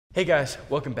Hey guys,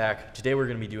 welcome back. Today we're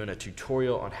going to be doing a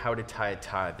tutorial on how to tie a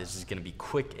tie. This is going to be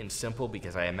quick and simple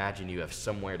because I imagine you have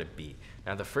somewhere to be.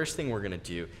 Now the first thing we're going to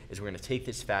do is we're going to take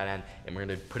this fat end and we're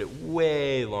going to put it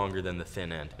way longer than the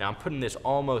thin end. Now I'm putting this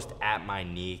almost at my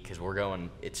knee because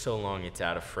it's so long it's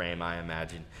out of frame, I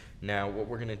imagine. Now what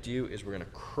we're going to do is we're going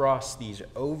to cross these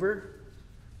over.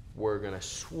 We're going to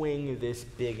swing this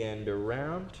big end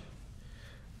around.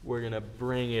 We're going to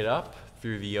bring it up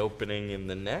through the opening in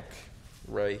the neck.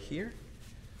 Right here,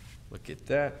 look at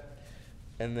that,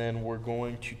 and then we're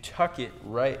going to tuck it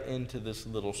right into this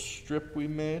little strip we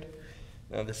made.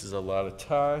 Now this is a lot of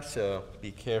tie, so be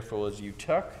careful as you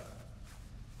tuck.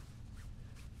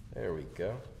 There we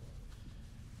go.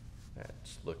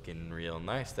 That's looking real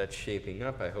nice. That's shaping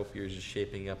up. I hope yours is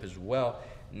shaping up as well.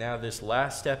 Now this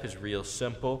last step is real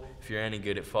simple. If you're any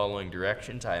good at following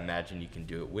directions, I imagine you can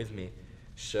do it with me.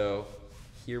 So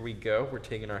here we go. We're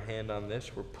taking our hand on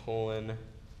this. We're pulling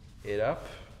it up.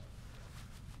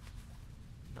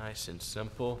 Nice and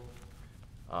simple.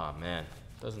 Oh man,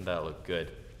 doesn't that look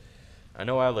good? I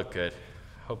know I look good.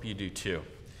 Hope you do too.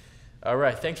 All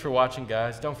right, thanks for watching,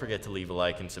 guys. Don't forget to leave a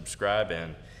like and subscribe,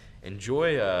 and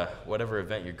enjoy whatever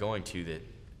event you're going to that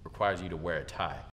requires you to wear a tie.